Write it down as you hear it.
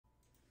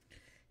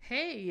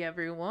Hey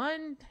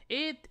everyone,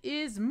 it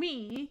is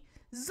me,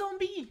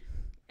 Zombie,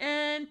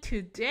 and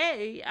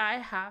today I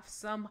have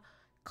some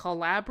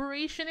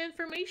collaboration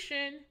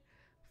information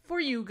for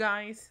you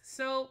guys.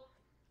 So,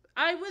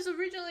 I was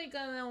originally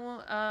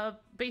gonna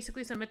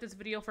basically submit this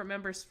video for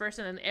members first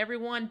and then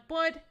everyone,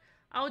 but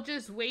I'll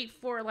just wait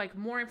for like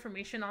more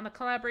information on the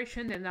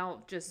collaboration and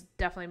I'll just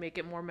definitely make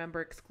it more member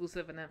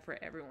exclusive and then for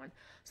everyone.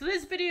 So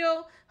this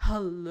video,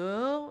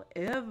 hello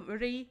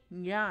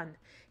everyone.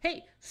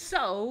 Hey,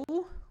 so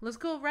let's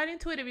go right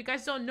into it. If you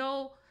guys don't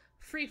know,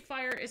 Free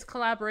Fire is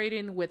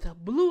collaborating with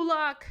Blue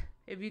Lock.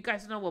 If you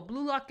guys know what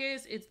Blue Lock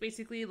is, it's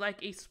basically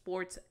like a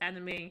sports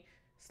anime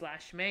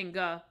slash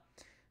manga.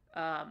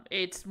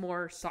 It's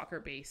more soccer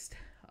based.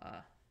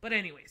 But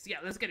anyways, yeah,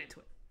 let's get into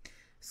it.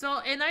 So,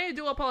 and I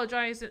do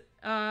apologize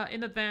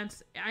in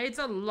advance. It's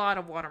a lot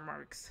of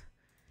watermarks.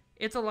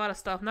 It's a lot of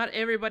stuff. Not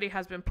everybody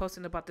has been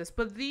posting about this,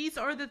 but these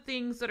are the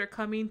things that are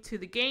coming to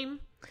the game.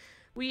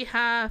 We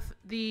have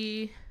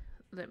the...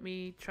 Let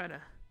me try to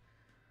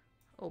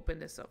open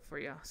this up for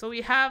you. So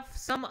we have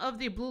some of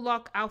the Blue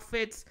Lock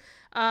outfits.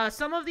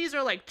 Some of these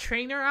are like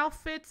trainer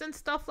outfits and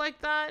stuff like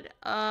that.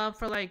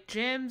 For like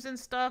gyms and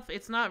stuff.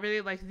 It's not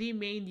really like the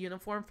main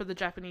uniform for the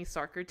Japanese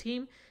soccer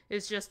team.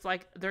 It's just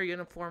like their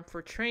uniform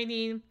for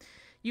training.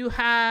 You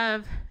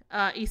have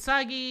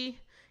Isagi.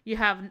 You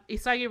have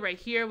Isagi right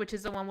here, which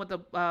is the one with the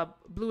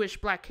bluish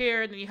black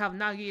hair. Then you have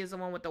Nagi is the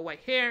one with the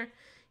white hair.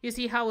 You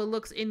see how it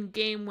looks in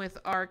game with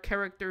our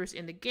characters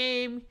in the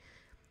game.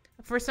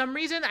 For some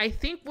reason, I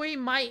think we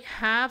might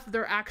have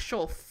their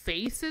actual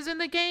faces in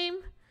the game.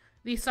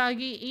 The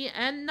Isagi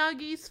and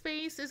Nagi's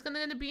face is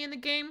going to be in the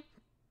game.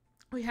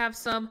 We have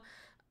some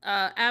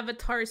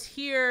avatars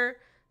here.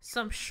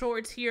 Some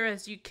shorts here,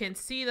 as you can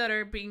see, that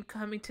are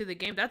coming to the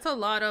game. That's a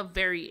lot of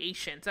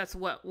variations. That's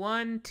what,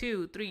 1,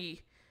 2,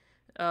 3,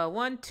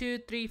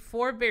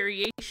 4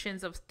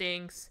 variations of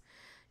things.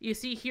 You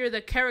see here the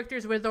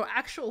characters with their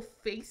actual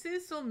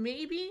faces. So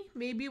maybe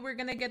we're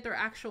gonna get their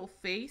actual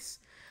face.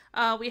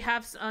 We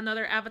have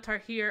another avatar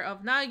here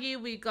of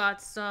Nagi. We got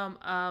some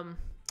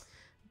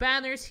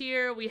banners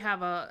here. We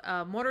have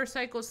a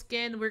motorcycle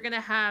skin. We're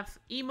gonna have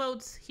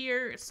emotes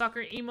here,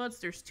 soccer emotes.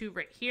 There's 2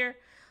 right here.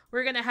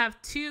 We're going to have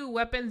 2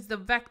 weapons, the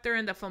Vector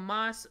and the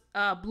FAMAS,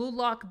 Blue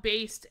Lock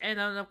based. And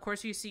then, of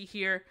course, you see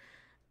here,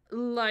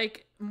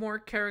 like, more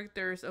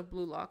characters of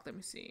Blue Lock. Let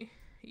me see.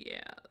 Yeah,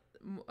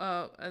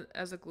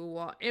 as a glue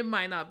wall. It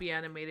might not be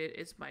animated.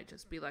 It might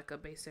just be, like, a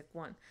basic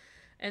one.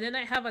 And then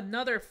I have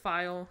another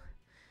file.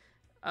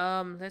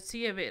 Let's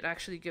see if it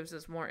actually gives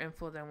us more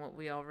info than what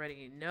we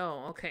already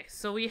know. Okay,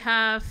 so we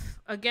have,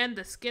 again,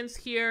 the skins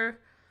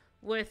here.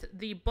 With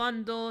the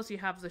bundles, you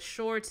have the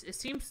shorts. It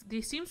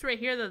seems right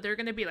here that they're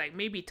gonna be like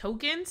maybe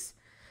tokens.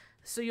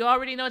 So you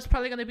already know it's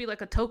probably gonna be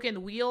like a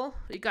token wheel.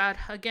 We got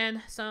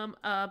again some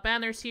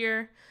banners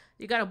here.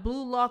 You got a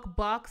Blue Lock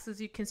box, as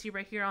you can see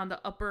right here on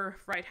the upper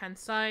right hand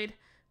side.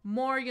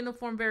 More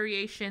uniform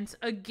variations.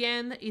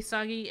 Again,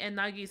 Isagi and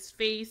Nagi's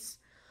face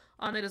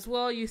on it as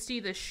well. You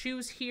see the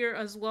shoes here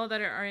as well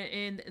that are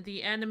in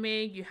the anime.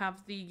 You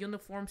have the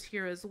uniforms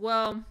here as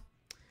well.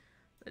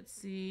 Let's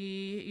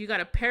see. You got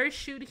a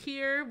parachute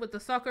here with the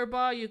soccer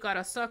ball. You got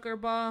a soccer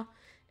ball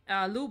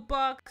loot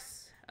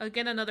box.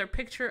 Again, another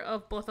picture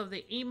of both of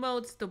the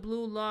emotes. The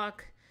Blue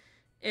Lock,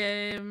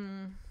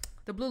 glue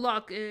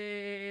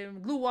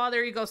wall.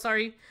 There you go.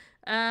 Sorry.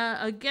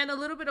 Again, a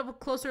little bit of a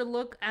closer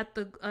look at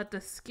the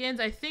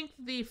skins. I think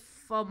the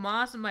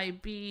FAMAS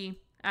might be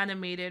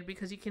animated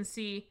because you can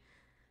see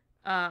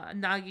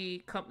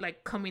Nagi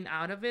coming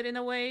out of it in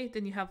a way.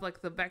 Then you have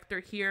like the Vector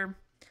here.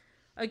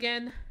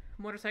 Again,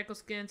 motorcycle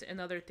skins and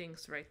other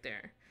things right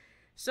there.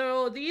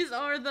 So these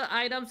are the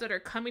items that are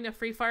coming to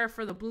Free Fire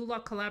for the Blue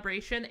Lock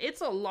collaboration.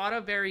 It's a lot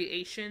of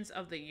variations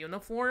of the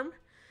uniform.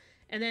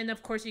 And then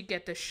of course you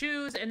get the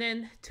shoes and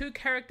then 2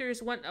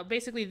 characters, one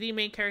basically the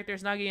main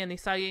characters, Nagi and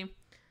Isagi.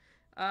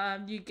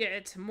 You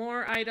get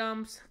more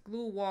items,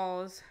 glue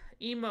walls,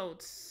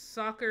 emotes,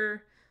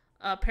 soccer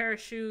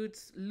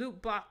parachutes,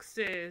 loot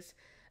boxes,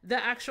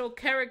 the actual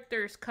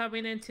characters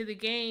coming into the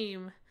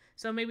game.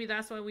 So maybe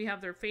that's why we have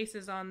their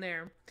faces on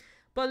there.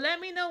 But let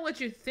me know what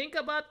you think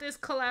about this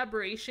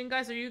collaboration,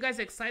 guys. Are you guys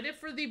excited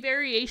for the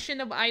variation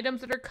of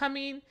items that are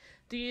coming?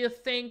 Do you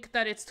think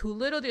that it's too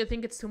little? Do you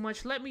think it's too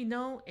much? Let me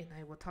know, and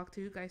I will talk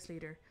to you guys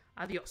later.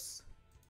 Adios.